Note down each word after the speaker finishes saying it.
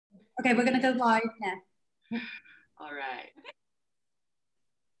Okay, we're going to go live now. All right.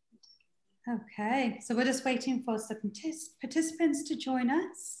 Okay, so we're just waiting for some participants to join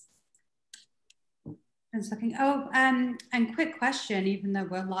us. And quick question, even though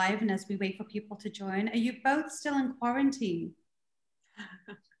we're live and as we wait for people to join, are you both still in quarantine?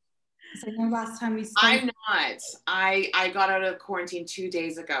 So I know last time we spoke. I'm not. I got out of quarantine 2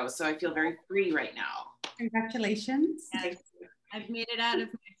 days ago, so I feel very free right now. Congratulations. Yes, I've made it out of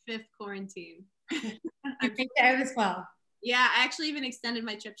my 5th quarantine. I've made it out as well. Yeah, I actually even extended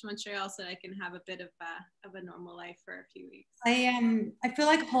my trip to Montreal so I can have a bit of a normal life for a few weeks. I feel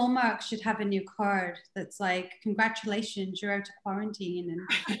like Hallmark should have a new card that's like, congratulations, you're out of quarantine, and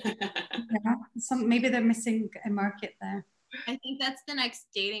maybe they're missing a market there. I think that's the next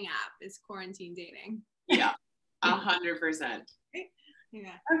dating app, is quarantine dating. Yeah, 100%.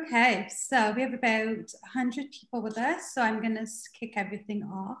 Yeah. Okay, so we have about 100 people with us, so I'm going to kick everything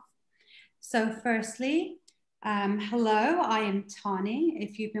off. So firstly, hello, I am Tani.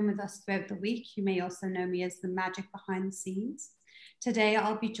 If you've been with us throughout the week, you may also know me as the magic behind the scenes. Today,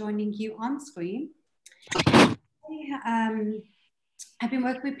 I'll be joining you on screen. I've been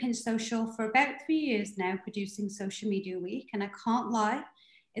working with Pinch Social for about 3 years now, producing Social Media Week, and I can't lie,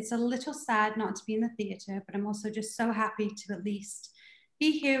 it's a little sad not to be in the theatre, but I'm also just so happy to at least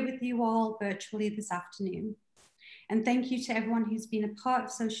be here with you all virtually this afternoon. And thank you to everyone who's been a part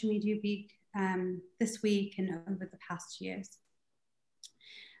of Social Media Week this week and over the past years.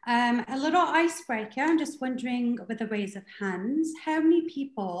 A little icebreaker, I'm just wondering, with a raise of hands, how many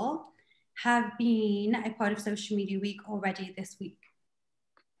people have been a part of Social Media Week already this week?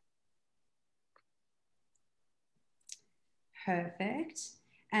 Perfect.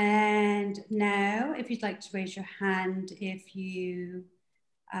 And now, if you'd like to raise your hand if you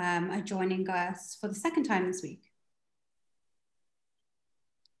are joining us for the second time this week.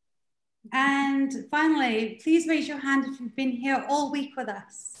 And finally, please raise your hand if you've been here all week with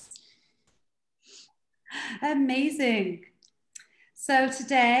us. Amazing. So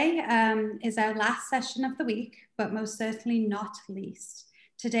today is our last session of the week, but most certainly not least.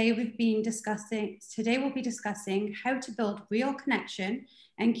 Today we'll be discussing how to build real connection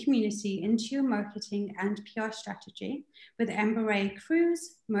and community into your marketing and PR strategy with Ambera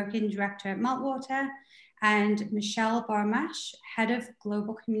Cruz, Marketing Director at Meltwater, and Michèle Barmash, Head of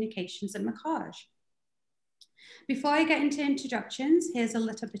Global Communications at Mackage. Before I get into introductions, here's a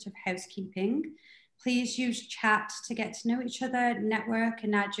little bit of housekeeping. Please use chat to get to know each other, network,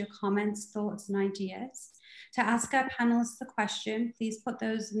 and add your comments, thoughts, and ideas. To ask our panelists a question, please put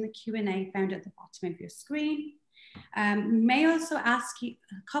those in the Q&A found at the bottom of your screen. We may also ask a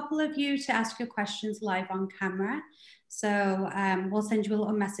couple of you to ask your questions live on camera. So we'll send you a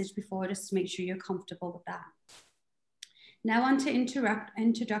little message before just to make sure you're comfortable with that. Now on to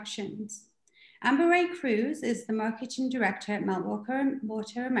introductions. Ambera Cruz is the Marketing Director at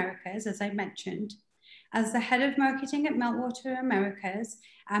Meltwater Americas, as I mentioned. As the head of marketing at Meltwater Americas,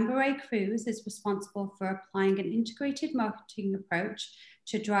 Ambera Cruz is responsible for applying an integrated marketing approach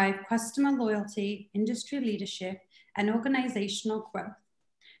to drive customer loyalty, industry leadership, and organizational growth.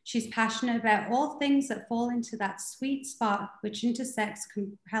 She's passionate about all things that fall into that sweet spot, which intersects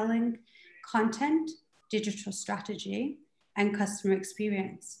compelling content, digital strategy, and customer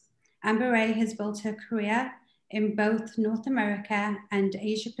experience. Ambera has built her career in both North America and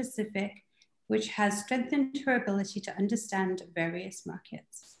Asia Pacific, which has strengthened her ability to understand various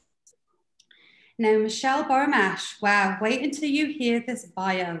markets. Now, Michèle Barmash, wow, wait until you hear this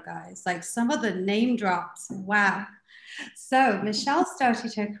bio, guys. Like some of the name drops, wow. So Michèle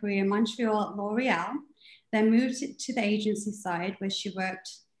started her career in Montreal at L'Oreal, then moved to the agency side where she worked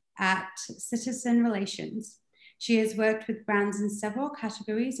at Citizen Relations. She has worked with brands in several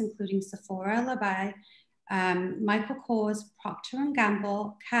categories, including Sephora, L'Oreal, Michael Kors, Procter &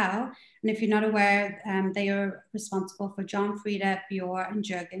 Gamble, Kao, and if you're not aware, they are responsible for John Frieda, Biore, and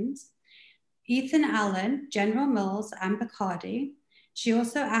Jergens. Ethan Allen, General Mills, and Bacardi. She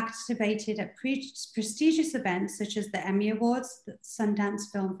also activated at prestigious events such as the Emmy Awards, the Sundance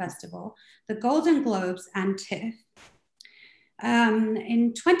Film Festival, the Golden Globes, and TIFF.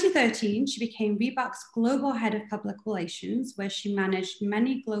 In 2013, she became Reebok's Global Head of Public Relations, where she managed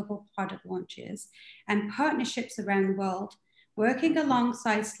many global product launches and partnerships around the world, working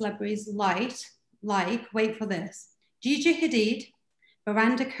alongside celebrities like, wait for this, Gigi Hadid,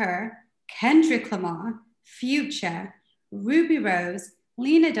 Miranda Kerr, Kendrick Lamar, Future, Ruby Rose,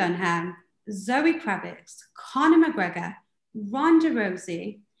 Lena Dunham, Zoe Kravitz, Conor McGregor, Ronda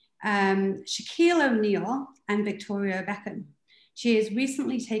Rousey, Shaquille O'Neal, and Victoria Beckham. She has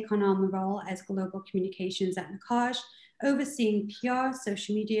recently taken on the role as Global Communications at Mackage, overseeing PR,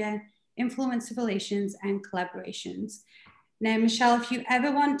 social media, influencer relations, and collaborations. Now, Michèle, if you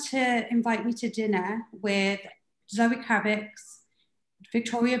ever want to invite me to dinner with Zoe Kravitz,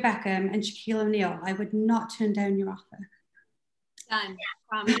 Victoria Beckham, and Shaquille O'Neal, I would not turn down your offer. Done.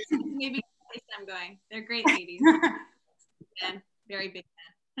 Promise. Maybe the place I'm going. They're great ladies. And very big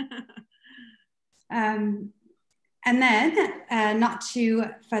fan. And then, not to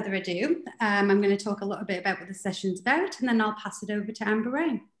further ado, I'm going to talk a little bit about what the session's about, and then I'll pass it over to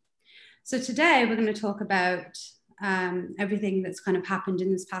Ambera. So today we're going to talk about everything that's kind of happened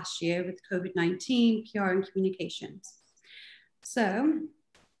in this past year with COVID-19, PR, and communications. So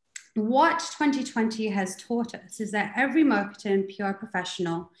what 2020 has taught us is that every marketer and PR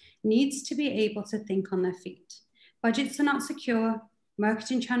professional needs to be able to think on their feet. Budgets are not secure,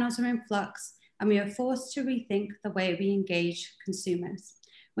 marketing channels are in flux, and we are forced to rethink the way we engage consumers.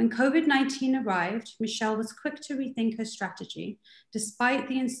 When COVID-19 arrived, Michèle was quick to rethink her strategy, despite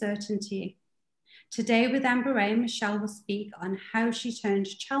the uncertainty. Today with Ambera, Michèle will speak on how she turned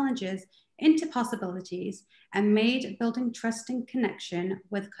challenges into possibilities and made building trust and connection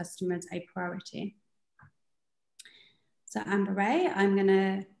with customers a priority. So Ambera, I'm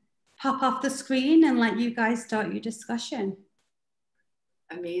gonna pop off the screen and let you guys start your discussion.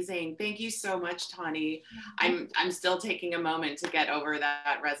 Amazing. Thank you so much, Tani. I'm still taking a moment to get over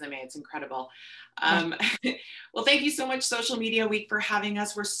that resume. It's incredible. Well, thank you so much, Social Media Week, for having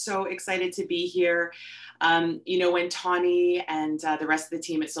us. We're so excited to be here. You know, when Tani and the rest of the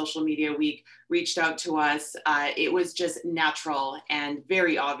team at Social Media Week reached out to us, it was just natural and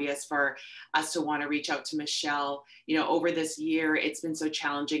very obvious for us to want to reach out to Michèle. You know, over this year, it's been so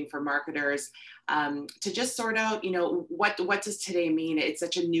challenging for marketers to just sort out, you know, what does today mean? It's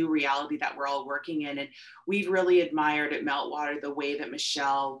such a new reality that we're all working in. And we've really admired at Meltwater the way that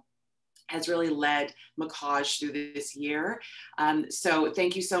Michèle has really led Mackage through this year. So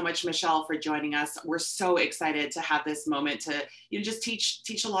thank you so much, Michèle, for joining us. We're so excited to have this moment to, you know, just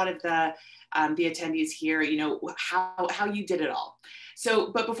teach a lot of the attendees here, you know, how you did it all.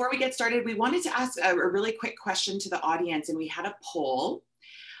 So, but before we get started, we wanted to ask a really quick question to the audience, and we had a poll.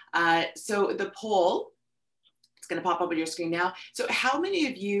 So the poll, it's going to pop up on your screen now. So how many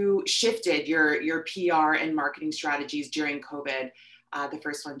of you shifted your PR and marketing strategies during COVID? The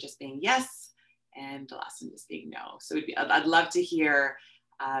first one just being yes, and the last one just being no. So I'd love to hear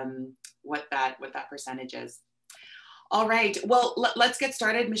what that percentage is. All right, well, let's get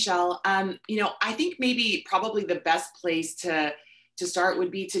started, Michèle. You know, I think probably the best place to start would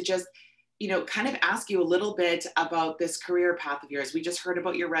be to just, you know, kind of ask you a little bit about this career path of yours. We just heard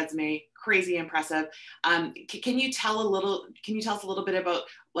about your resume, crazy impressive. Can you tell us a little bit about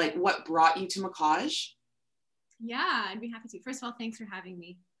like what brought you to Mackage? Yeah, I'd be happy to. First of all, thanks for having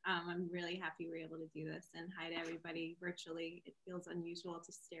me. I'm really happy we're able to do this, and hi to everybody virtually. It feels unusual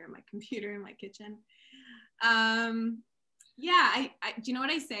to stare at my computer in my kitchen. Yeah, do you know what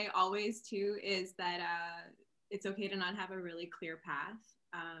I say always too is that it's okay to not have a really clear path.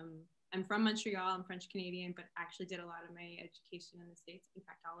 I'm from Montreal, I'm French Canadian, but actually did a lot of my education in the States, in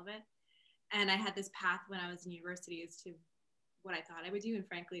fact, all of it. And I had this path when I was in university as to what I thought I would do. And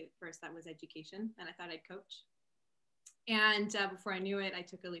frankly, at first that was education, and I thought I'd coach. And before I knew it, I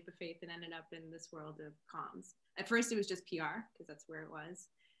took a leap of faith and ended up in this world of comms. At first it was just PR, because that's where it was.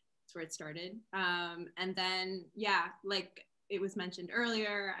 That's where it started. And then, yeah, like it was mentioned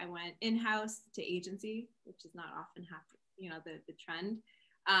earlier, I went in-house to agency, which is not often you know, the trend.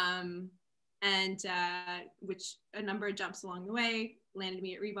 Which a number of jumps along the way landed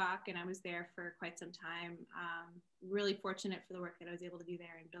me at Reebok, and I was there for quite some time. Really fortunate for the work that I was able to do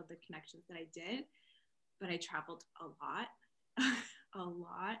there and build the connections that I did. But I traveled a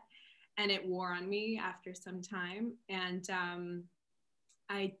lot, and it wore on me after some time. And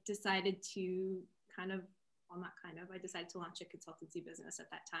I decided to I decided to launch a consultancy business at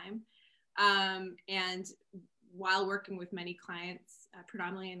that time. And while working with many clients,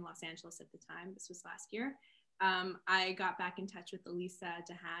 predominantly in Los Angeles at the time, this was last year, I got back in touch with Elisa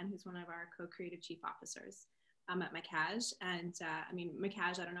Dehan, who's one of our co-creative chief officers at Mackage. And I mean,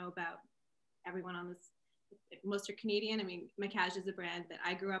 Mackage, I don't know about everyone on this, most are Canadian. I mean, Mackage is a brand that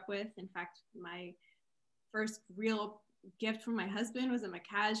I grew up with. In fact, my first real gift from my husband was a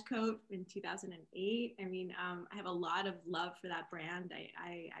Mackage coat in 2008. I mean, I have a lot of love for that brand.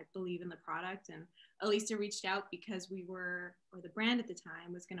 I believe in the product, and Elisa reached out because the brand at the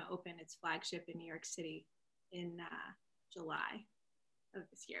time was going to open its flagship in New York City in July of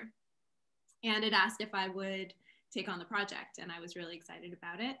this year. And it asked if I would take on the project, and I was really excited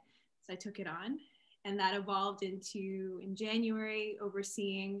about it. So I took it on, and that evolved into, in January,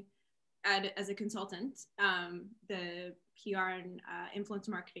 overseeing as a consultant, the PR and influencer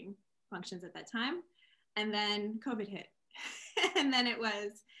marketing functions at that time. And then COVID hit. And then it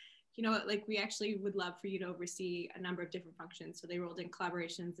was, you know what, like we actually would love for you to oversee a number of different functions. So they rolled in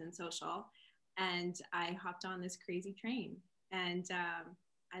collaborations and social. And I hopped on this crazy train. And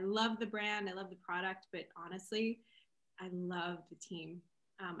I love the brand, I love the product, but honestly, I love the team.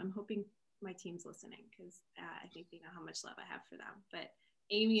 I'm hoping my team's listening because I think they know how much love I have for them. But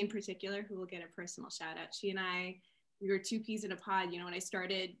Amy in particular, who will get a personal shout out, she and I, we were two peas in a pod. You know, when I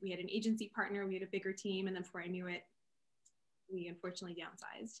started, we had an agency partner, we had a bigger team, and then before I knew it, we unfortunately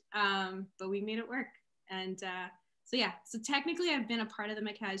downsized. But we made it work. And so yeah, so technically I've been a part of the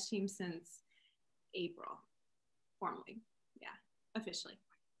Mackage team since April, formally, yeah, officially.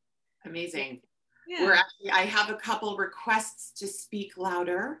 Amazing. Yeah. We're actually, I have a couple requests to speak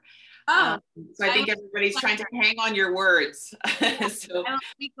louder. Oh, so I think everybody's trying to hang on your words. So. I will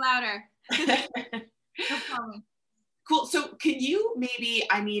speak louder. No problem. Cool. So can you maybe,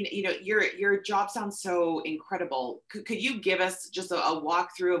 I mean, you know, your job sounds so incredible. Could you give us just a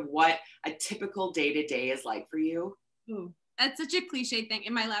walkthrough of what a typical day-to-day is like for you? Ooh, that's such a cliche thing.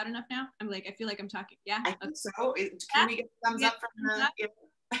 Am I loud enough now? I'm like, I feel like I'm talking. Yeah. I think so. Can we get a thumbs up from the...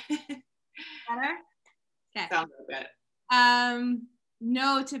 Better? Okay. Sounds good.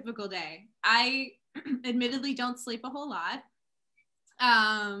 No typical day. I admittedly don't sleep a whole lot.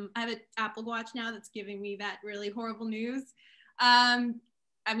 I have an Apple Watch now that's giving me that really horrible news. I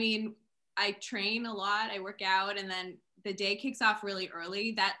mean, I train a lot, I work out, and then the day kicks off really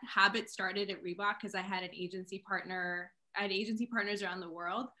early. That habit started at Reebok because I had an agency partner. I had agency partners around the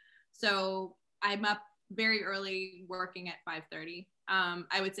world. So I'm up very early working at 5:30.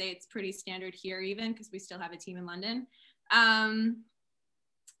 I would say it's pretty standard here even because we still have a team in London.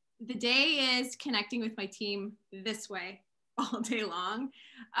 The day is connecting with my team this way all day long.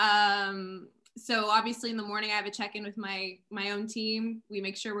 So obviously in the morning I have a check-in with my own team. We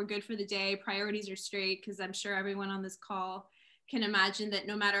make sure we're good for the day. Priorities are straight because I'm sure everyone on this call can imagine that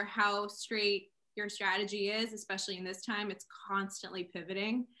no matter how straight your strategy is, especially in this time, it's constantly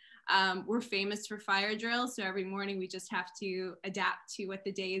pivoting. We're famous for fire drills. So every morning we just have to adapt to what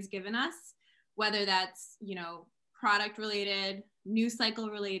the day has given us, whether that's, you know, product related, news cycle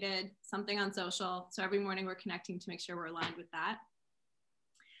related, something on social. So every morning we're connecting to make sure we're aligned with that.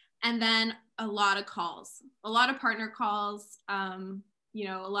 And then a lot of calls, a lot of partner calls, you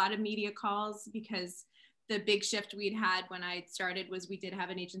know, a lot of media calls, because the big shift we'd had when I started was we did have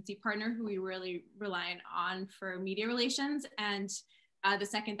an agency partner who we really relied on for media relations. And the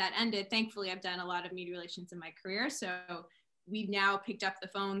second that ended, thankfully, I've done a lot of media relations in my career. So we've now picked up the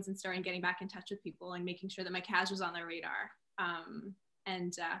phones and started getting back in touch with people and making sure that Mackage was on their radar.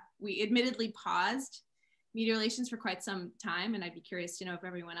 We admittedly paused media relations for quite some time. And I'd be curious to know if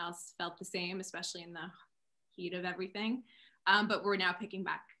everyone else felt the same, especially in the heat of everything. But we're now picking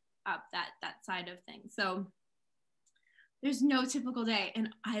back up that side of things. So there's no typical day. And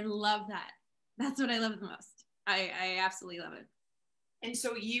I love that. That's what I love the most. I absolutely love it. And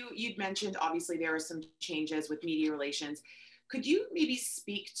so you'd mentioned, obviously, there are some changes with media relations. Could you maybe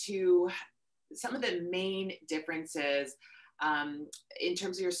speak to some of the main differences in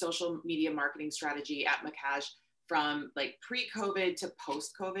terms of your social media marketing strategy at Mackage from like pre-COVID to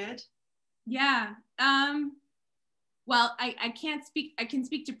post-COVID? Yeah. Well, I can't speak, I can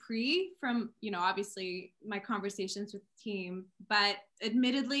speak to pre from, you know, obviously my conversations with the team, but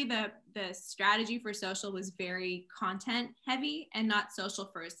admittedly the strategy for social was very content heavy and not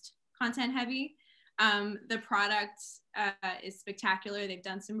social first, content heavy. The product is spectacular. They've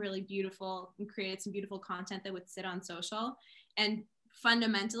done some really beautiful and created some beautiful content that would sit on social. And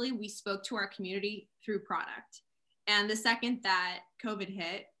fundamentally, we spoke to our community through product. And the second that COVID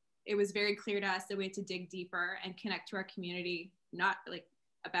hit, it was very clear to us that we had to dig deeper and connect to our community, not like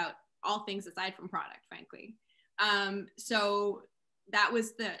about all things aside from product, frankly. So that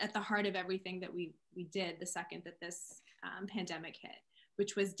was at the heart of everything that we did the second that this pandemic hit,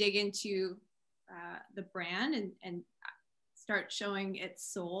 which was dig into the brand and start showing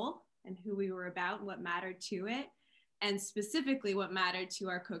its soul and who we were about and what mattered to it, and specifically what mattered to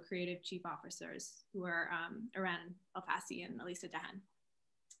our co-creative chief officers, who are Iran Alfasi and Elisa Dahan.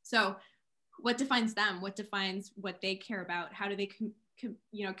 So what defines them? What defines what they care about? How do they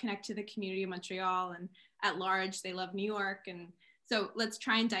connect to the community of Montreal and at large? They love New York. And so let's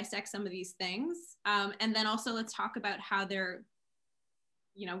try and dissect some of these things. And then also let's talk about how they're,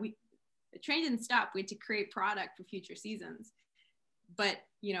 you know, the train didn't stop. We had to create product for future seasons, but,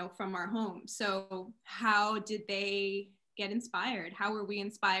 you know, from our home. So how did they get inspired? How were we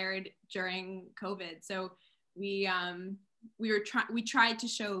inspired during COVID? So we we tried to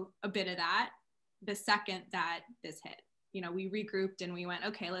show a bit of that the second that this hit. You know, we regrouped and we went,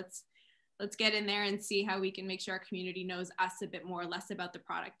 okay, let's get in there and see how we can make sure our community knows us a bit more, less about the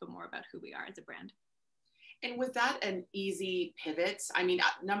product, but more about who we are as a brand. And was that an easy pivot? I mean,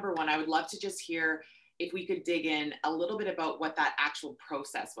 number one, I would love to just hear if we could dig in a little bit about what that actual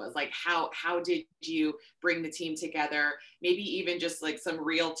process was. Like how did you bring the team together? Maybe even just like some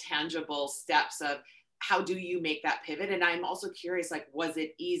real tangible steps of how do you make that pivot? And I'm also curious, like, was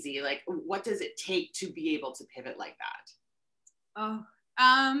it easy? Like, what does it take to be able to pivot like that?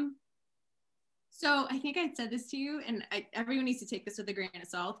 So I think I said this to you, and everyone needs to take this with a grain of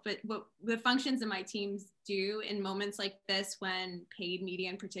salt, but what the functions in my teams do in moments like this, when paid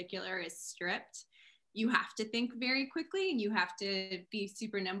media in particular is stripped, you have to think very quickly and you have to be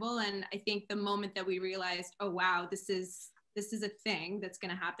super nimble. And I think the moment that we realized, oh, wow, this is a thing that's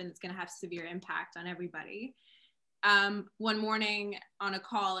going to happen, it's going to have severe impact on everybody. One morning on a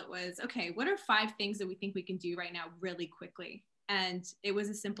call, it was, okay, what are 5 things that we think we can do right now really quickly? And it was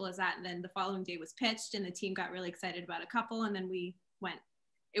as simple as that. And then the following day was pitched and the team got really excited about a couple, and then we went.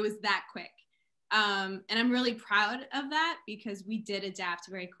 It was that quick. And I'm really proud of that because we did adapt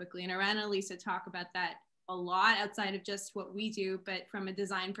very quickly. And Irana and Lisa talk about that a lot outside of just what we do, but from a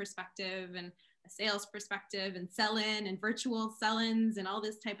design perspective and a sales perspective and sell-in and virtual sell-ins and all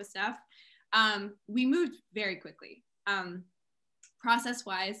this type of stuff. We moved very quickly.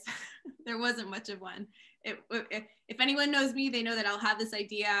 Process-wise, there wasn't much of one. If anyone knows me, they know that I'll have this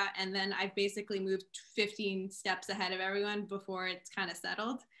idea and then I've basically moved 15 steps ahead of everyone before it's kind of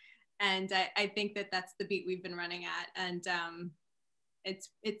settled. And I think that that's the beat we've been running at. And it's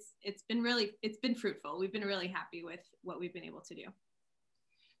been fruitful. We've been really happy with what we've been able to do.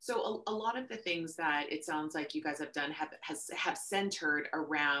 So a lot of the things that it sounds like you guys have done have centered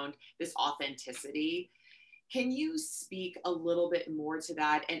around this authenticity. Can you speak a little bit more to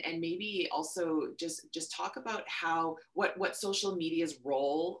that, and maybe also just talk about what social media's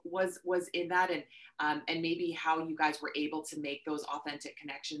role was in that, and maybe how you guys were able to make those authentic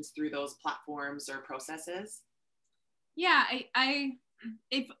connections through those platforms or processes? Yeah,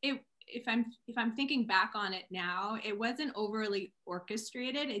 if I'm thinking back on it now, it wasn't overly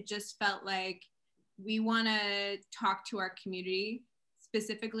orchestrated. It just felt like we want to talk to our community,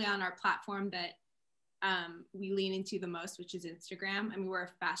 specifically on our platform that we lean into the most, which is Instagram. I mean, we're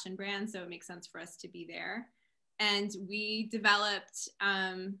a fashion brand, so it makes sense for us to be there. And we developed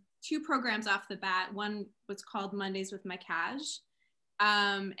 2 programs off the bat. One was called Mondays with Mackage.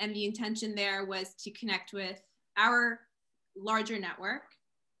 And the intention there was to connect with our larger network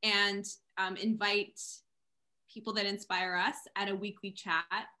and invite people that inspire us at a weekly chat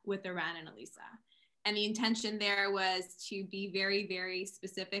with Irana and Elisa. And the intention there was to be very, very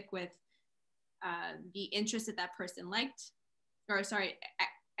specific with the interest that person liked, was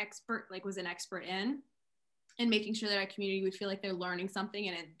an expert in, and making sure that our community would feel like they're learning something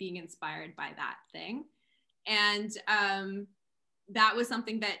and being inspired by that thing. And that was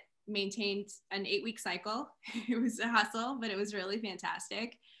something that maintained an 8-week cycle. It was a hustle, but it was really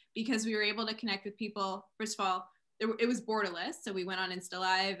fantastic because we were able to connect with people. First of all, it was borderless. So we went on Insta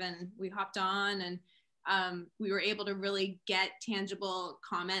Live and we hopped on, and we were able to really get tangible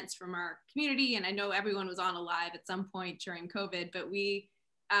comments from our community. And I know everyone was on a live at some point during COVID, but we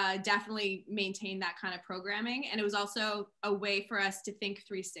definitely maintained that kind of programming. And it was also a way for us to think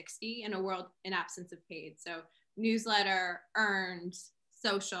 360 in a world in absence of paid. So newsletter, earned,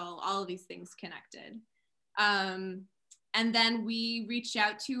 social, all of these things connected. And then we reached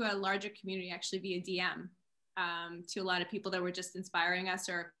out to a larger community actually via DM to a lot of people that were just inspiring us,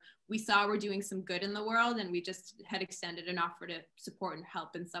 or we saw we're doing some good in the world and we just had extended an offer to support and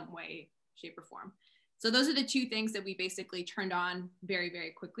help in some way, shape, or form. So those are the 2 things that we basically turned on very,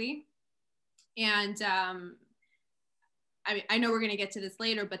 very quickly. And I know we're going to get to this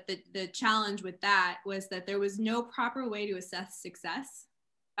later, but the challenge with that was that there was no proper way to assess success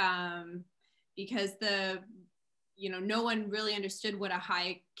because no one really understood what a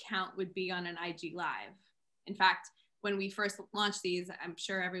high count would be on an IG Live. In fact, when we first launched these, I'm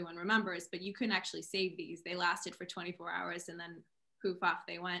sure everyone remembers, but you couldn't actually save these. They lasted for 24 hours and then poof, off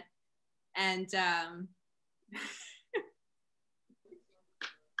they went. And hi,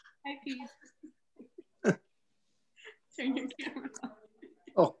 Pete. Turn your camera off.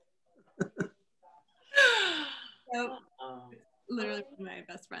 Oh. So, literally one of my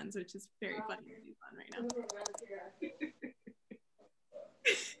best friends, which is very funny to be on right now.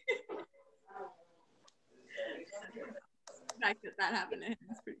 The fact that happened to him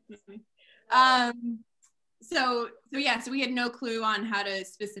is pretty funny. So yeah, so we had no clue on how to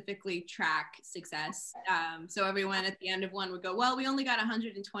specifically track success. So everyone at the end of one would go, well, we only got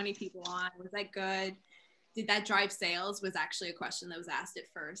 120 people on. Was that good? Did that drive sales? Was actually a question that was asked at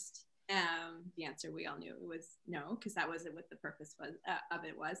first. The answer we all knew it was no, because that wasn't what the purpose was, of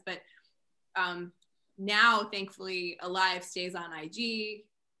it was. But now, thankfully, Alive stays on IG,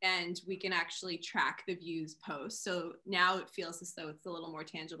 and we can actually track the views post. So now it feels as though it's a little more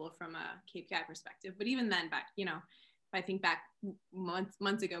tangible from a KPI perspective. But even then, back, you know, if I think back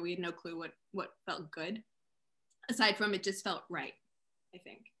months ago, we had no clue what felt good, aside from it just felt right, I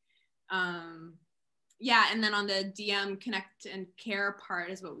think. Yeah, and then on the DM connect and care part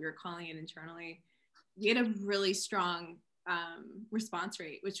is what we were calling it internally. We had a really strong response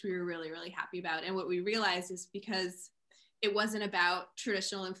rate, which we were really, really happy about. And what we realized is because it wasn't about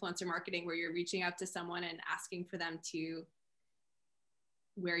traditional influencer marketing where you're reaching out to someone and asking for them to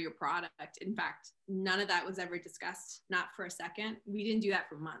wear your product. In fact, none of that was ever discussed, not for a second. We didn't do that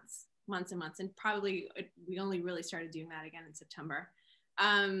for months and months. And probably we only really started doing that again in September.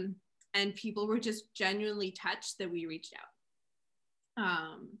 And people were just genuinely touched that we reached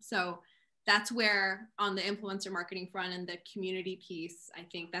out. So that's where on the influencer marketing front and the community piece, I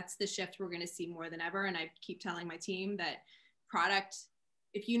think that's the shift we're going to see more than ever. And I keep telling my team that product,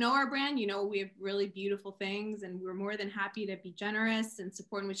 if you know our brand, you know we have really beautiful things, and we're more than happy to be generous and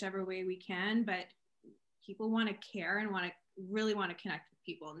support in whichever way we can. But people want to care and really want to connect with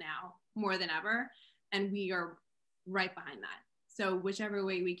people now more than ever, and we are right behind that. So whichever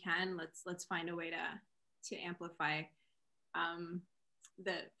way we can, let's find a way to amplify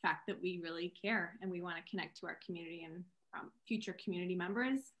the fact that we really care and we want to connect to our community and future community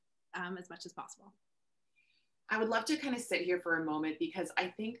members as much as possible. I would love to kind of sit here for a moment, because I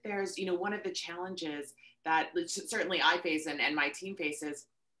think there's, you know, one of the challenges that certainly I face and my team faces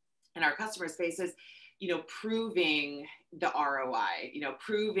and our customers faces, you know, proving the ROI, you know,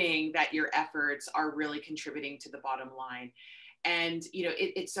 proving that your efforts are really contributing to the bottom line. And, you know,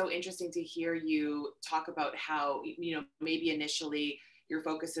 it's so interesting to hear you talk about how, you know, maybe initially your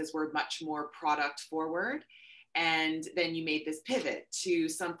focuses were much more product forward. And then you made this pivot to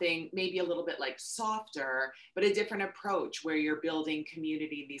something maybe a little bit like softer, but a different approach where you're building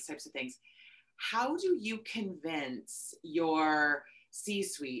community, these types of things. How do you convince your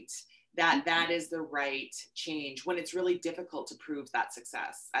C-suite that that is the right change when it's really difficult to prove that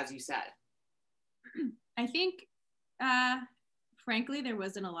success, as you said? I think, frankly, there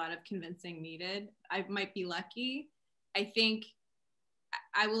wasn't a lot of convincing needed. I might be lucky. I think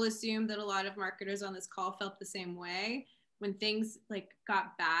I will assume that a lot of marketers on this call felt the same way. When things like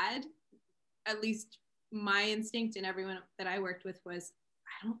got bad, at least my instinct and everyone that I worked with was,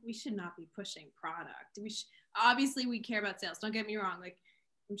 we should not be pushing product. Obviously we care about sales. Don't get me wrong. Like,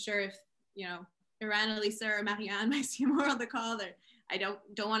 I'm sure if, you know, Iran, Elisa, or Marianne, my CMO on the call, that I don't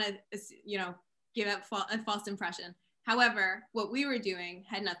want to, you know, give out a false impression. However, what we were doing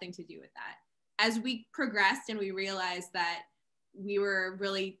had nothing to do with that. As we progressed and we realized that we were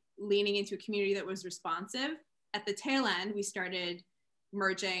really leaning into a community that was responsive, at the tail end, we started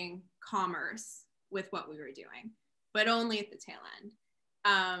merging commerce with what we were doing, but only at the tail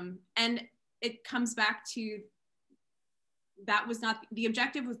end. And it comes back to, that was not, the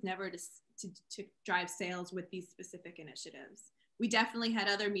objective was never to drive sales with these specific initiatives. We definitely had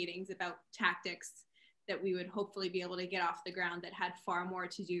other meetings about tactics that we would hopefully be able to get off the ground that had far more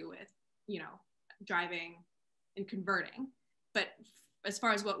to do with, you know, driving and converting. But as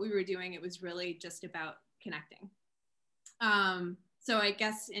far as what we were doing, it was really just about connecting. So I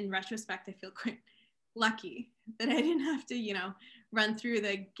guess in retrospect, I feel quite lucky that I didn't have to, you know, run through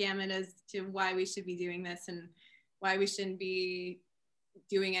the gamut as to why we should be doing this and why we shouldn't be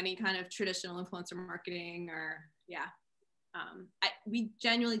doing any kind of traditional influencer marketing or, yeah. We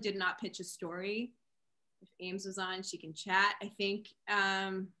genuinely did not pitch a story. If Ames was on, she can chat. I think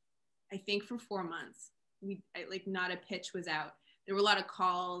for 4 months, not a pitch was out. There were a lot of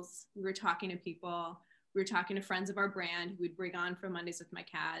calls. We were talking to people. We were talking to friends of our brand who we'd bring on for Mondays with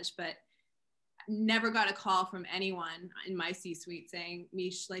Mackage, but never got a call from anyone in my C-suite saying,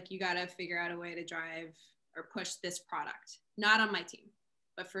 Mish, like, you got to figure out a way to drive or push this product. Not on my team,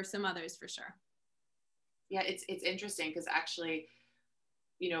 but for some others for sure. Yeah, it's interesting because actually,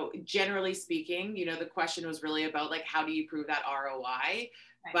 you know, generally speaking, you know, the question was really about like, how do you prove that ROI?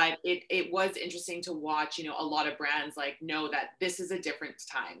 Right. But it was interesting to watch, you know, a lot of brands like know that this is a different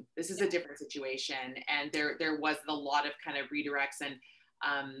time. This is a different situation. And there was a lot of kind of redirects and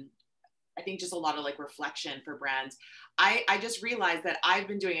I think just a lot of like reflection for brands. I just realized that I've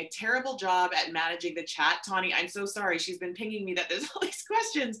been doing a terrible job at managing the chat. Tawny, I'm so sorry. She's been pinging me that there's all these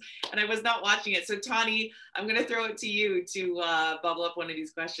questions and I was not watching it. So Tawny, I'm going to throw it to you to bubble up one of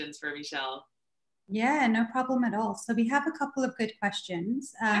these questions for Michèle. Yeah, no problem at all. So we have a couple of good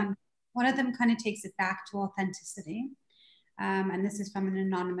questions. One of them kind of takes it back to authenticity. And this is from an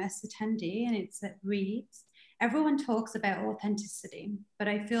anonymous attendee, and it reads, everyone talks about authenticity, but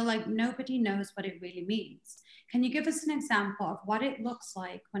I feel like nobody knows what it really means. Can you give us an example of what it looks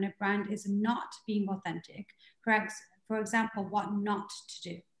like when a brand is not being authentic? For example, what not to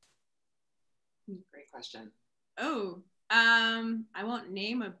do? Great question. Oh, I won't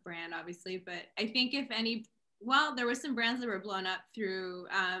name a brand, obviously, but I think if any, well, there were some brands that were blown up through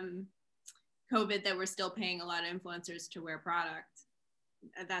COVID that were still paying a lot of influencers to wear product.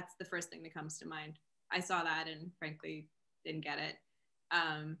 That's the first thing that comes to mind. I saw that and frankly didn't get it.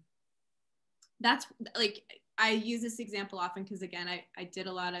 That's like, I use this example often because again, I did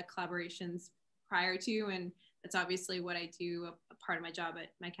a lot of collaborations prior to, and that's obviously what I do. A part of my job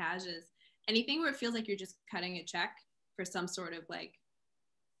at Mackage is anything where it feels like you're just cutting a check for some sort of like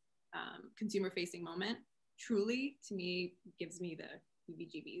consumer facing moment, truly to me gives me the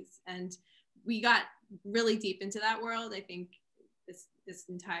heebie-jeebies. And we got really deep into that world. I think this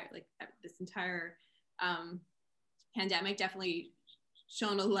entire pandemic definitely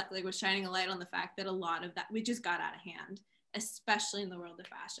was shining a light on the fact that a lot of that we just got out of hand, especially in the world of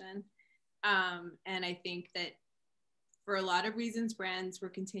fashion. And I think that for a lot of reasons, brands were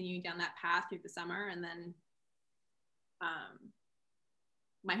continuing down that path through the summer. And then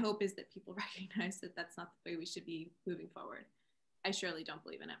my hope is that people recognize that that's not the way we should be moving forward. I surely don't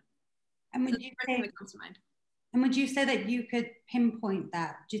believe in it. And would you say that you could pinpoint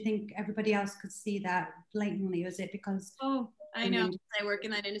that? Do you think everybody else could see that blatantly? Or is it because... Oh, I know, I work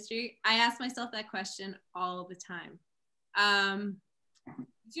in that industry. I ask myself that question all the time.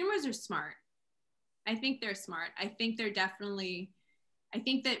 Consumers are smart. I think they're smart. I think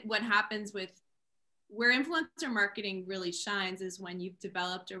that what happens where influencer marketing really shines is when you've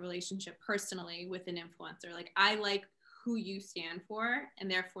developed a relationship personally with an influencer. Like, I like who you stand for,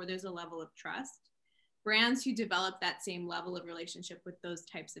 and therefore there's a level of trust. Brands who develop that same level of relationship with those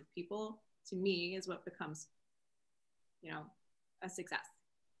types of people, to me, is what becomes, a success.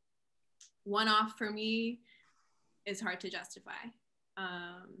 One-off for me is hard to justify.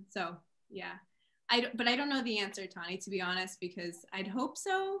 So yeah, but I don't know the answer, Tawny, to be honest, because I'd hope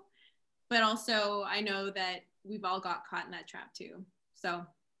so, but also I know that we've all got caught in that trap too. So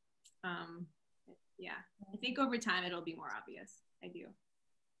yeah, I think over time it'll be more obvious. I do.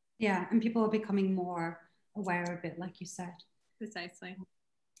 Yeah, and people are becoming more aware of it, like you said. Precisely.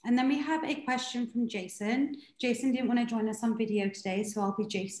 And then we have a question from Jason. Jason didn't want to join us on video today, so I'll be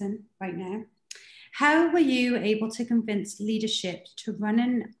Jason right now. How were you able to convince leadership to run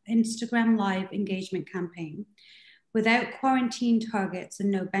an Instagram Live engagement campaign without quarantine targets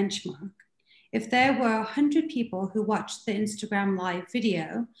and no benchmark? If there were 100 people who watched the Instagram Live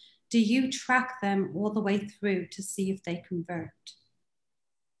video, do you track them all the way through to see if they convert?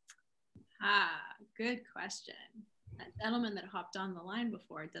 Good question. That gentleman that hopped on the line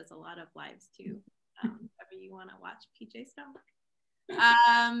before does a lot of lives too. Whenever you want to watch PJ stuff.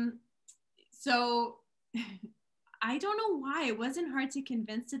 So I don't know why. It wasn't hard to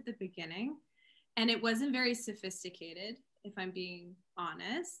convince at the beginning, and it wasn't very sophisticated, if I'm being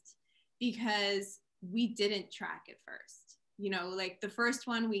honest, because we didn't track it first. Like the first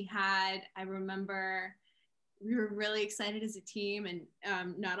one we had, I remember we were really excited as a team, and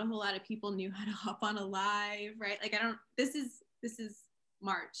not a whole lot of people knew how to hop on a live, right? Like this is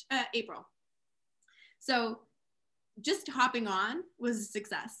April. So just hopping on was a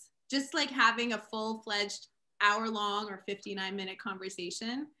success. Just like having a full-fledged hour-long or 59-minute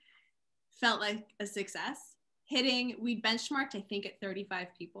conversation felt like a success. We benchmarked, I think, at 35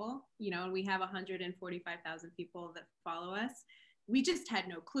 people, and we have 145,000 people that follow us. We just had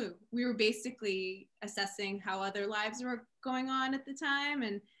no clue. We were basically assessing how other lives were going on at the time,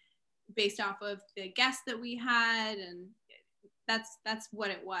 and based off of the guests that we had, and that's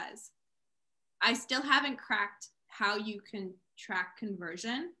what it was. I still haven't cracked how you can track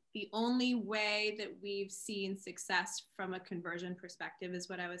conversion. The only way that we've seen success from a conversion perspective is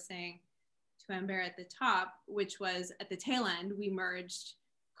what I was saying to Ambera at the top, which was at the tail end, we merged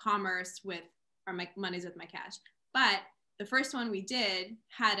commerce with our monies with Mackage. But the first one we did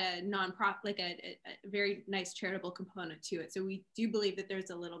had a nonprofit, like a very nice charitable component to it. So we do believe that there's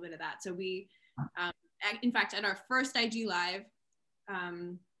a little bit of that. So we, in fact, at our first IG Live,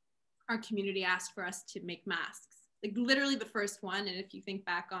 our community asked for us to make masks, like literally the first one. And if you think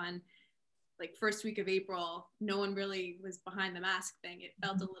back on like first week of April, no one really was behind the mask thing. It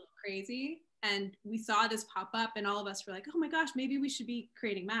felt a little crazy. And we saw this pop up and all of us were like, oh my gosh, maybe we should be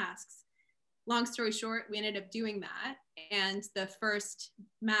creating masks. Long story short, we ended up doing that. And the first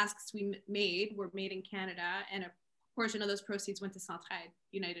masks we made were made in Canada, and a portion of those proceeds went to Centraide,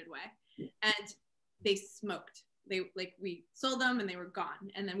 United Way. And they smoked. We sold them and they were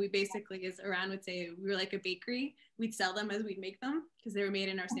gone. And then we basically, as Iran would say, we were like a bakery. We'd sell them as we'd make them because they were made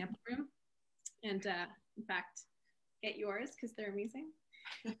in our sample room. And in fact, get yours because they're amazing.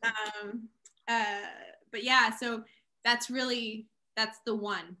 But yeah, so that's the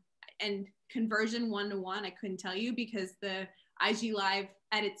one. And conversion 1-to-1, I couldn't tell you because the IG Live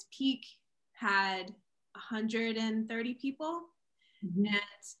at its peak had 130 people, and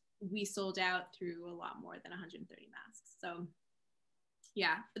we sold out through a lot more than 130 masks. So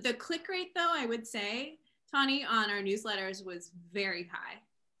yeah, the click rate though, I would say, Tani, on our newsletters was very high.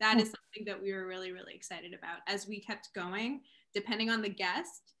 That is something that we were really, really excited about. As we kept going, depending on the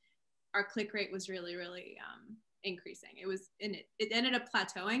guest, our click rate was really, really increasing. It ended up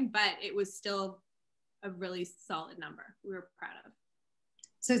plateauing, but it was still a really solid number we were proud of.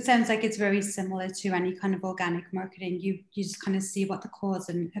 So it sounds like it's very similar to any kind of organic marketing. You just kind of see what the cause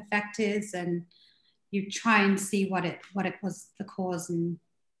and effect is, and you try and see what it was, the cause and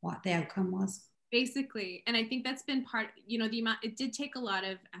what the outcome was. Basically, and I think that's been part, the amount, it did take a lot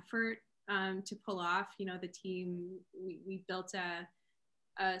of effort to pull off, the team, we built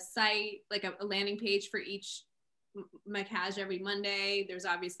a site, like a landing page for each Mackage every Monday. There's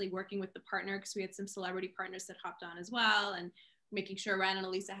obviously working with the partner because we had some celebrity partners that hopped on as well, and making sure Ryan and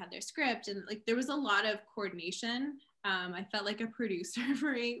Elisa had their script. And like, there was a lot of coordination. I felt like a producer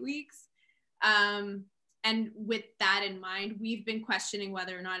for 8 weeks. And with that in mind, we've been questioning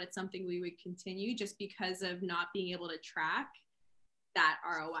whether or not it's something we would continue just because of not being able to track that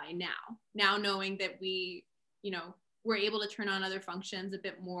ROI now knowing that we, we're able to turn on other functions a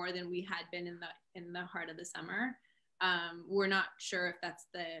bit more than we had been in the heart of the summer. We're not sure if that's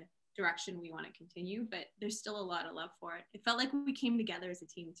the direction we want to continue, but there's still a lot of love for it. It felt like we came together as a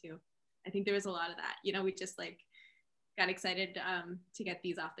team too. I think there was a lot of that. We just got excited to get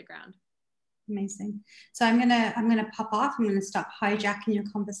these off the ground. Amazing. So I'm gonna pop off. I'm gonna stop hijacking your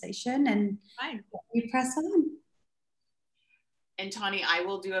conversation and you press on. And Tani, I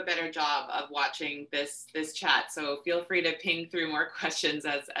will do a better job of watching this chat. So feel free to ping through more questions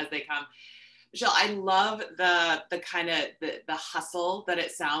as they come. Michèle, I love the kind of the hustle that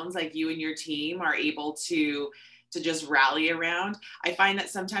it sounds like you and your team are able to just rally around. I find that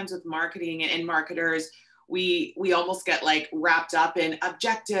sometimes with marketing and marketers, we almost get wrapped up in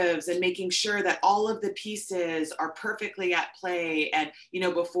objectives and making sure that all of the pieces are perfectly at play and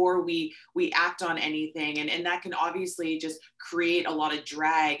before we act on anything, and that can obviously just create a lot of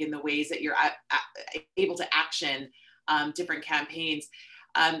drag in the ways that you're able to action different campaigns.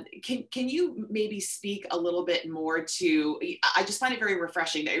 Can you maybe speak a little bit more to, I just find it very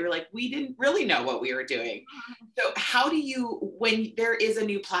refreshing that you're like, we didn't really know what we were doing. So how do you, when there is a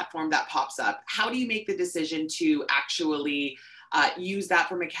new platform that pops up, how do you make the decision to actually use that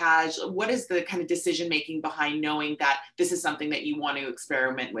for Mackage? What is the kind of decision-making behind knowing that this is something that you want to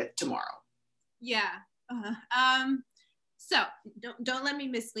experiment with tomorrow? Yeah. So don't let me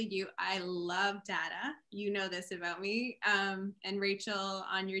mislead you. I love data. You know this about me. And Rachel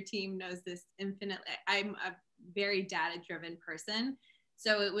on your team knows this infinitely. I'm a very data-driven person.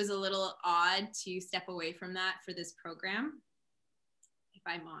 So it was a little odd to step away from that for this program, if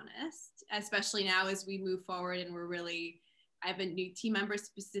I'm honest, especially now as we move forward and I have a new team member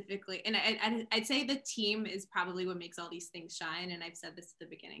specifically. And I'd say the team is probably what makes all these things shine. And I've said this at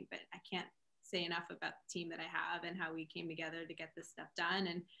the beginning, but I can't say enough about the team that I have and how we came together to get this stuff done.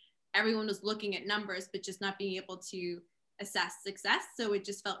 And everyone was looking at numbers, but just not being able to assess success. So it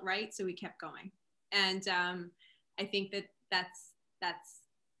just felt right. So we kept going. And I think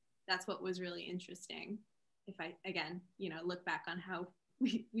that's what was really interesting. If I, again, look back on how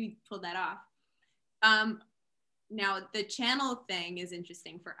we pulled that off. Now the channel thing is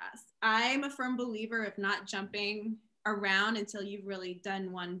interesting for us. I'm a firm believer of not jumping around until you've really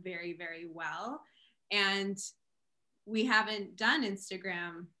done one very, very well. And we haven't done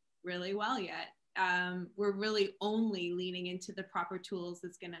Instagram really well yet. We're really only leaning into the proper tools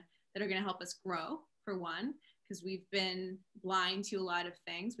that are gonna help us grow, for one, because we've been blind to a lot of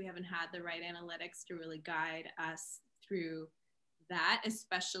things. We haven't had the right analytics to really guide us through that,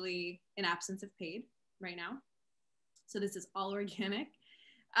 especially in absence of paid right now. So this is all organic.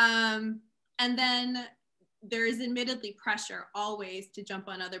 And then there is admittedly pressure always to jump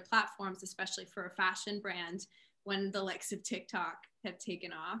on other platforms, especially for a fashion brand when the likes of TikTok have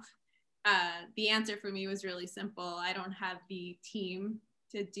taken off. the answer for me was really simple. I don't have the team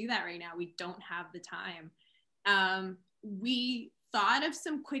to do that right now. We don't have the time. We thought of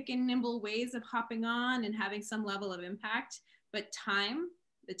some quick and nimble ways of hopping on and having some level of impact, but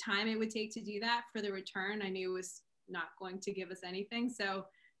the time it would take to do that for the return, I knew was not going to give us anything. So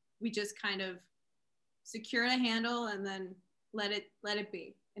we just kind of secured a handle and then let it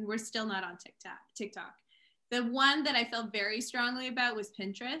be. And we're still not on TikTok. The one that I felt very strongly about was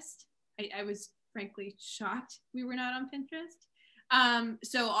Pinterest. I was frankly shocked we were not on Pinterest.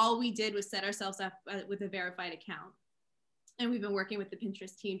 So all we did was set ourselves up with a verified account. And we've been working with the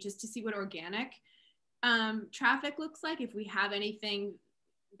Pinterest team just to see what organic traffic looks like. If we have anything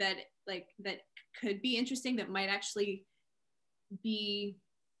that could be interesting, that might actually be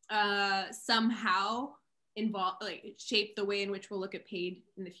somehow involved, like shape the way in which we'll look at paid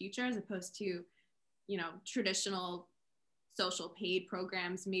in the future, as opposed to, traditional social paid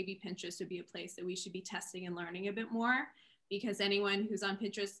programs. Maybe Pinterest would be a place that we should be testing and learning a bit more, because anyone who's on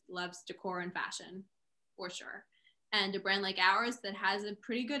Pinterest loves decor and fashion, for sure. And a brand like ours that has a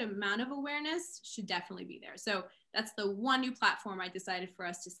pretty good amount of awareness should definitely be there. So that's the one new platform I decided for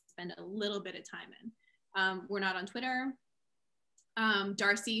us to spend a little bit of time in. We're not on Twitter.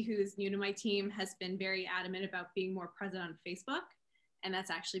 Darcy, who's new to my team, has been very adamant about being more present on Facebook. And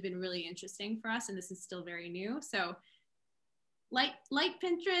that's actually been really interesting for us. And this is still very new. So like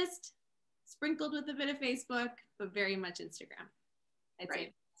Pinterest, sprinkled with a bit of Facebook, but very much Instagram. I'd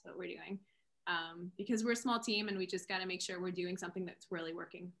say that's what we're doing. Because we're a small team and we just got to make sure we're doing something that's really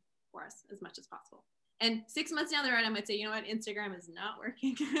working for us as much as possible. And 6 months down the road, I might say, you know what, Instagram is not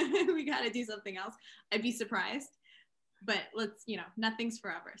working. We got to do something else. I'd be surprised, but let's, nothing's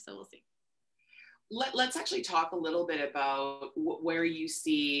forever. So we'll see. Let's actually talk a little bit about where you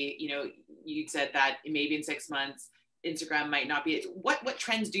see, you said that maybe in 6 months, Instagram might not be, what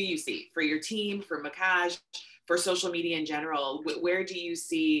trends do you see for your team, for Mackage, for social media in general? Where do you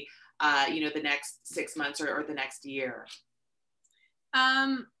see the next 6 months or the next year?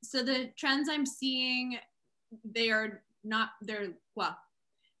 So the trends I'm seeing, well,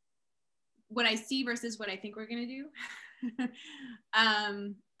 what I see versus what I think we're going to do.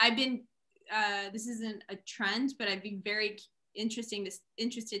 I've been, this isn't a trend, but I've been very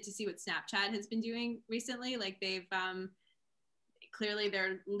interested to see what Snapchat has been doing recently. Like they've, clearly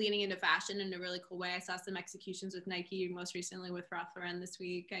they're leaning into fashion in a really cool way. I saw some executions with Nike, most recently with Ralph Lauren this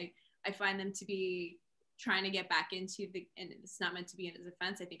week. I find them to be trying to get back into and it's not meant to be in a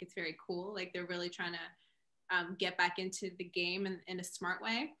defense. I think it's very cool. Like they're really trying to get back into the game in a smart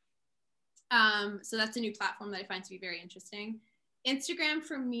way. So that's a new platform that I find to be very interesting. Instagram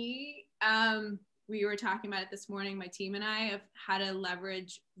for me, we were talking about it this morning, my team and I, of how to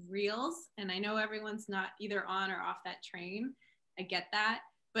leverage Reels. And I know everyone's not either on or off that train. I get that,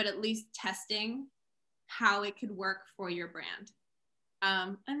 but at least testing how it could work for your brand.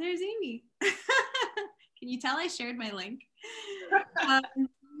 And there's Amy. Can you tell I shared my link? Hi.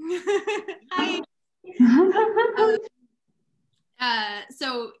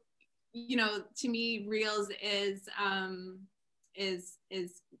 So, to me, Reels is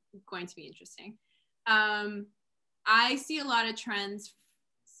going to be interesting. I see a lot of trends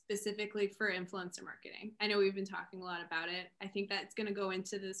specifically for influencer marketing. I know we've been talking a lot about it. I think that's going to go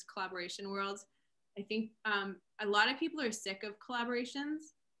into this collaboration world. I think a lot of people are sick of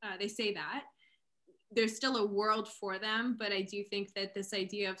collaborations. They say that. There's still a world for them, but I do think that this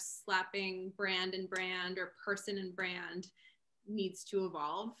idea of slapping brand and brand or person and brand needs to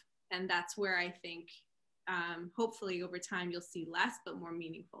evolve. And that's where I think hopefully over time you'll see less but more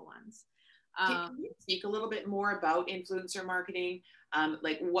meaningful ones. Can you speak a little bit more about influencer marketing?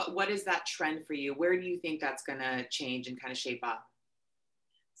 Like what is that trend for you? Where do you think that's going to change and kind of shape up?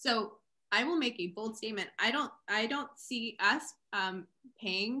 So I will make a bold statement. I don't see us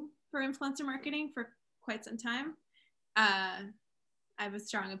paying for influencer marketing for quite some time. I have a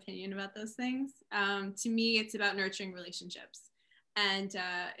strong opinion about those things. To me, it's about nurturing relationships. And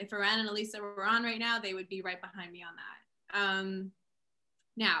if Iran and Elisa were on right now, they would be right behind me on that.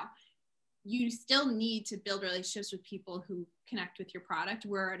 Now, you still need to build relationships with people who connect with your product.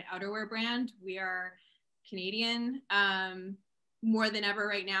 We're an outerwear brand. We are Canadian. More than ever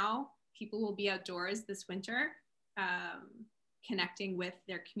right now, people will be outdoors this winter, connecting with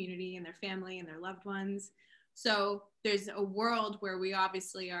their community and their family and their loved ones. So there's a world where we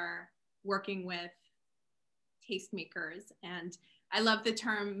obviously are working with tastemakers. And I love the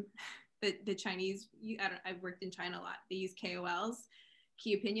term that the Chinese, I've worked in China a lot, they use KOLs,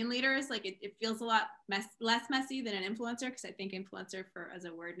 key opinion leaders. Like it feels a lot less messy than an influencer, because I think influencer as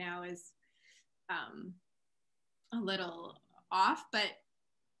a word now is a little off, but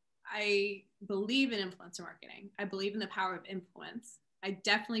I believe in influencer marketing. I believe in the power of influence. I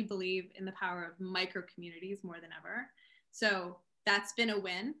definitely believe in the power of micro communities more than ever. So that's been a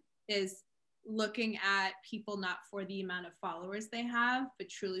win, is looking at people not for the amount of followers they have, but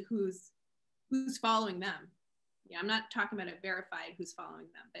truly who's following them. Yeah, I'm not talking about a verified who's following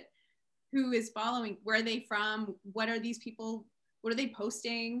them, but who is following, where are they from, what are these people, what are they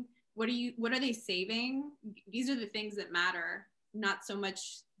posting, what are they saving? These are the things that matter, not so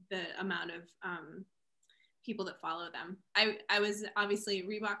much the amount of people that follow them. I was obviously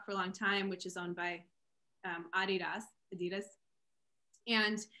Reebok for a long time, which is owned by Adidas,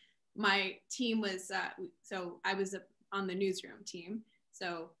 and my team was so I was on the newsroom team.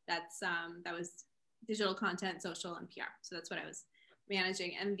 So that was digital content, social, and PR. So that's what I was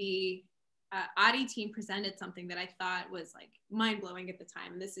managing. And the Adi team presented something that I thought was like mind-blowing at the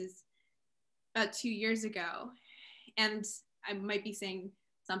time. This is about 2 years ago. And I might be saying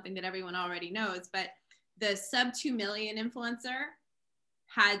something that everyone already knows, but the sub 2 million influencer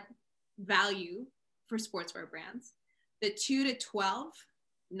had value for sportswear brands. The 2 to 12,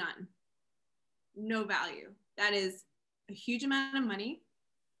 none. No value. That is a huge amount of money.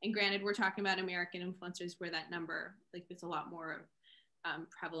 And granted, we're talking about American influencers where that number, like there's a lot more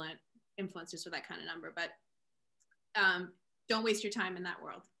prevalent influencers with that kind of number, but don't waste your time in that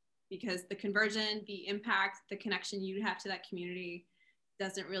world, because the conversion, the impact, the connection you have to that community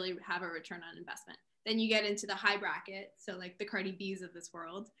doesn't really have a return on investment. Then you get into the high bracket, so like the Cardi B's of this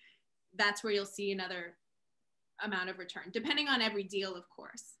world, that's where you'll see another amount of return, depending on every deal, of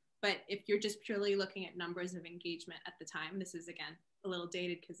course. But if you're just purely looking at numbers of engagement at the time, this is again a little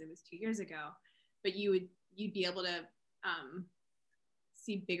dated because it was 2 years ago, but you'd be able to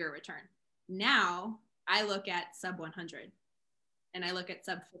see bigger return. Now I look at sub 100 and I look at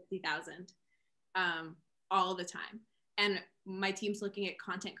sub 50,000 all the time. And my team's looking at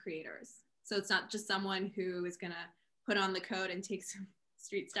content creators. So it's not just someone who is gonna put on the coat and take some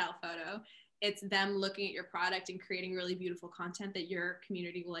street style photo. It's them looking at your product and creating really beautiful content that your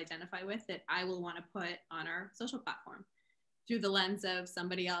community will identify with, that I will want to put on our social platform through the lens of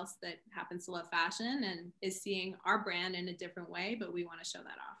somebody else that happens to love fashion and is seeing our brand in a different way, but we want to show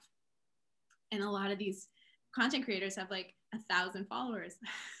that off. And a lot of these content creators have like 1,000 followers.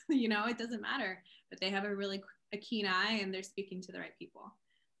 You know, it doesn't matter, but they have a keen eye and they're speaking to the right people.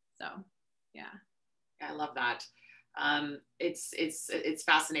 So, yeah. I love that. It's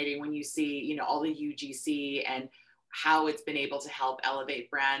fascinating when you see, you know, all the UGC and how it's been able to help elevate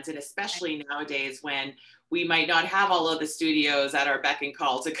brands, and especially nowadays when we might not have all of the studios at our beck and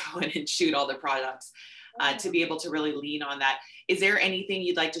call to go in and shoot all the products, to be able to really lean on that. Is there anything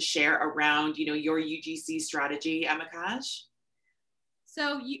you'd like to share around, you know, your UGC strategy at Mackage?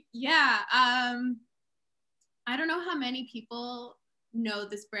 So yeah, I don't know how many people know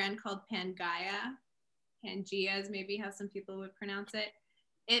this brand called Pangea is maybe how some people would pronounce it.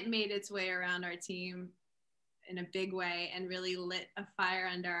 It made its way around our team in a big way and really lit a fire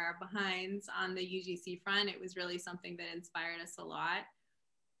under our behinds on the UGC front. It was really something that inspired us a lot.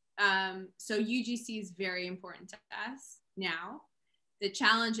 So UGC is very important to us now. The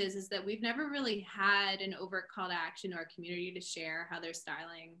challenge is that we've never really had an overt call to action to our community to share how they're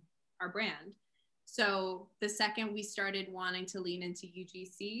styling our brand. So the second we started wanting to lean into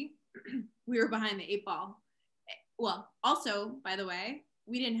UGC, we were behind the 8 ball. Well, also, by the way,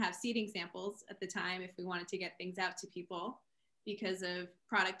 we didn't have seating samples at the time if we wanted to get things out to people because of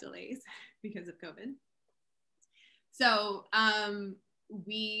product delays because of COVID. So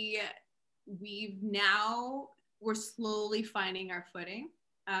we're slowly finding our footing.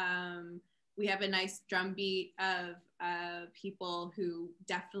 We have a nice drumbeat of people who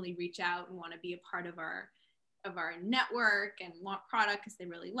definitely reach out and want to be a part of our network and want product because they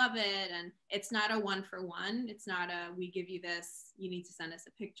really love it. And it's not a 1-for-1. It's not a, we give you this, you need to send us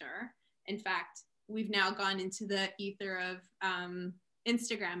a picture. In fact, we've now gone into the ether of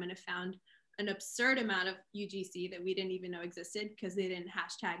Instagram and have found an absurd amount of UGC that we didn't even know existed because they didn't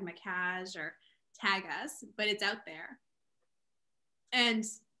hashtag Mackage or tag us, but it's out there. And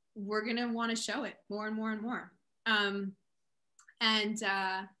we're going to want to show it more and more and more.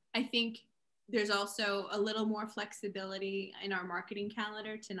 I think there's also a little more flexibility in our marketing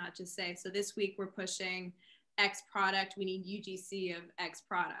calendar to not just say, so this week we're pushing X product, we need UGC of X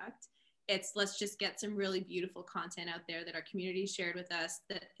product. It's let's just get some really beautiful content out there that our community shared with us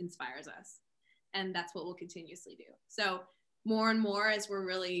that inspires us. And that's what we'll continuously do. So more and more as we're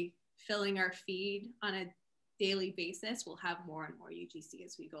really filling our feed on a daily basis, we'll have more and more UGC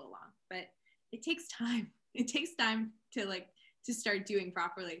as we go along. But it takes time. It takes time to like to start doing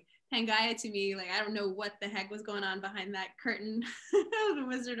properly. Pangea to me, like, I don't know what the heck was going on behind that curtain of the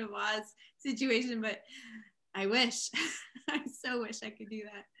Wizard of Oz situation, but I wish, I so wish I could do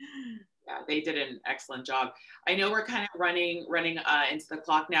that. Yeah, they did an excellent job. I know we're kind of running into the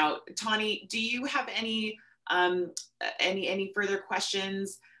clock now. Tawny, do you have any further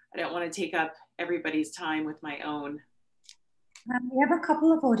questions? I don't want to take up everybody's time with my own. We have a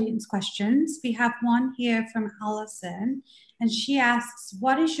couple of audience questions. We have one here from Allison, and she asks,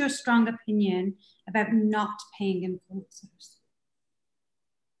 what is your strong opinion about not paying influencers?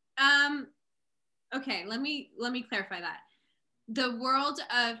 Okay, let me clarify that. The world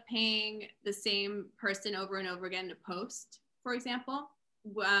of paying the same person over and over again to post, for example,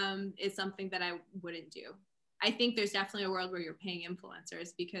 is something that I wouldn't do. I think there's definitely a world where you're paying influencers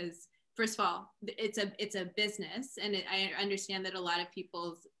because, first of all, it's a business, and I understand that a lot of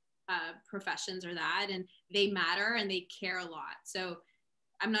people's professions are that, and they matter and they care a lot. So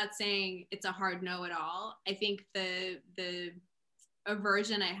I'm not saying it's a hard no at all. I think the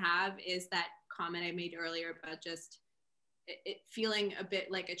aversion I have is that comment I made earlier about just it feeling a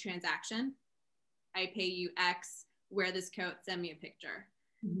bit like a transaction. I pay you X, wear this coat, send me a picture.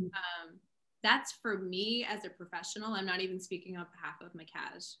 Mm-hmm. That's for me as a professional. I'm not even speaking on behalf of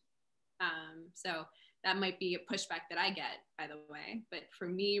Mackage. So that might be a pushback that I get, by the way. But for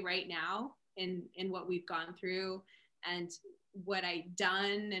me right now, in what we've gone through and what I've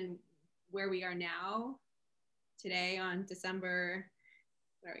done and where we are now, today on December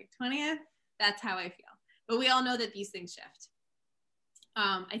 20th, that's how I feel. But we all know that these things shift.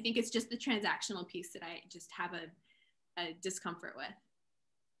 I think it's just the transactional piece that I just have a discomfort with.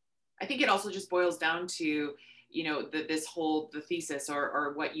 I think it also just boils down to, you know, the thesis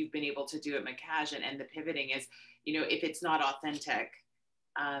or what you've been able to do at Mackage and the pivoting is, you know, if it's not authentic,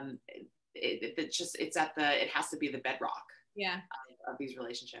 it has to be the bedrock. Yeah. Of these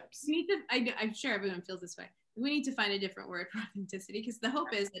relationships. We need to, I'm sure everyone feels this way. We need to find a different word for authenticity, because the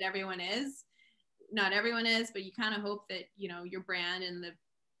hope is that everyone is. Not everyone is, but you kind of hope that, you know, your brand and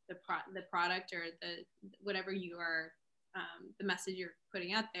the product or the whatever you are, the message you're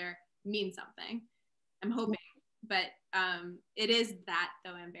putting out there means something. I'm hoping, but it is that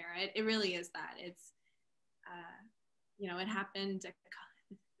though, Ambera. It really is that. It's, you know, it happened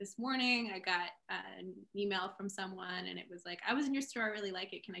this morning. I got an email from someone, and it was like, I was in your store, I really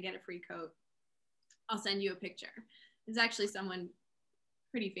like it. Can I get a free coat? I'll send you a picture. It's actually someone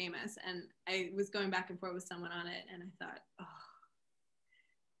pretty famous, and I was going back and forth with someone on it, and I thought, oh,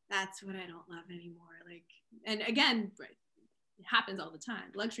 that's what I don't love anymore. Like, and again, it happens all the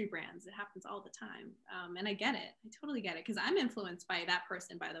time. Luxury brands, it happens all the time. And I get it. I totally get it, because I'm influenced by that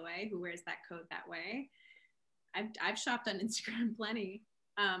person, by the way, who wears that coat that way. I've shopped on Instagram plenty.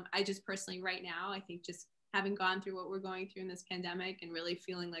 I just personally right now, I think just having gone through what we're going through in this pandemic and really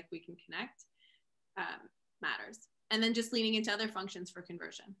feeling like we can connect matters. And then just leaning into other functions for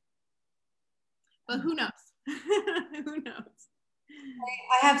conversion. But who knows? Who knows?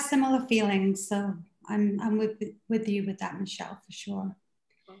 I have similar feelings, so I'm with you with that, Michelle, for sure.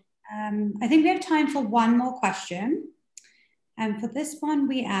 I think we have time for one more question. And for this one,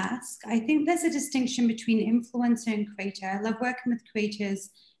 we ask, I think there's a distinction between influencer and creator. I love working with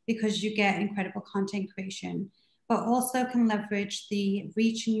creators because you get incredible content creation, but also can leverage the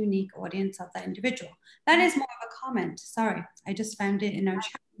reach and unique audience of that individual. That is more of a comment. Sorry, I just found it in our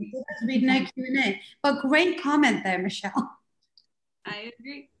chat. I was reading a Q&A, but great comment there, Michelle. I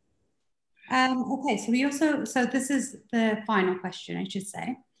agree. Okay, so this is the final question, I should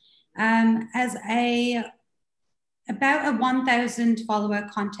say. About a 1,000 follower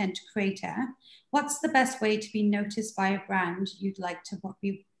content creator, what's the best way to be noticed by a brand you'd like to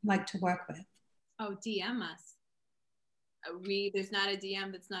work with? Oh, DM us. There's not a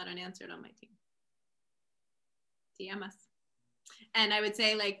DM that's not unanswered on my team. DM us. And I would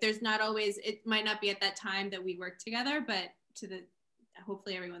say, like, there's not always, it might not be at that time that we work together, but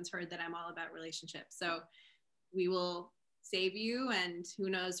hopefully everyone's heard that I'm all about relationships. So we will save you, and who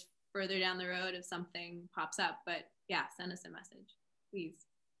knows further down the road if something pops up. But yeah, send us a message, please.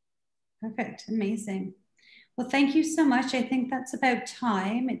 Perfect. Amazing. Well, thank you so much. I think that's about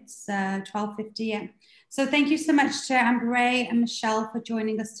time. It's 12:50. So thank you so much to Ambera and Michelle for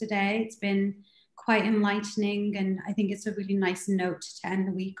joining us today. It's been quite enlightening, and I think it's a really nice note to end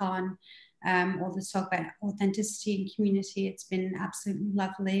the week on. All this talk about authenticity and community. It's been absolutely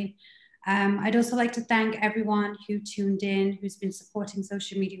lovely. I'd also like to thank everyone who tuned in, who's been supporting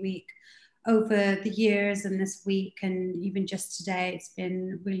Social Media Week over the years and this week, and even just today. It's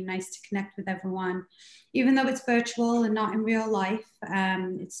been really nice to connect with everyone. Even though it's virtual and not in real life,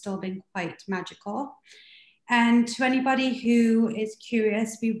 it's still been quite magical. And to anybody who is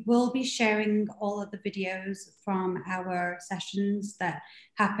curious, we will be sharing all of the videos from our sessions that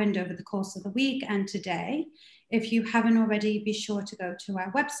happened over the course of the week and today. If you haven't already, be sure to go to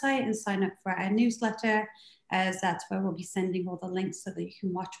our website and sign up for our newsletter, as that's where we'll be sending all the links so that you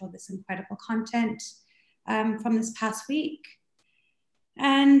can watch all this incredible content from this past week.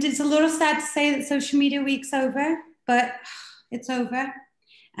 And it's a little sad to say that Social Media Week's over, but it's over.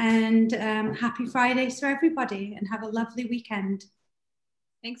 And happy Fridays to everybody, and have a lovely weekend.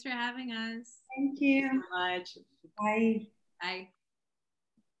 Thanks for having us. Thank you. Thank you so much. Bye. Bye.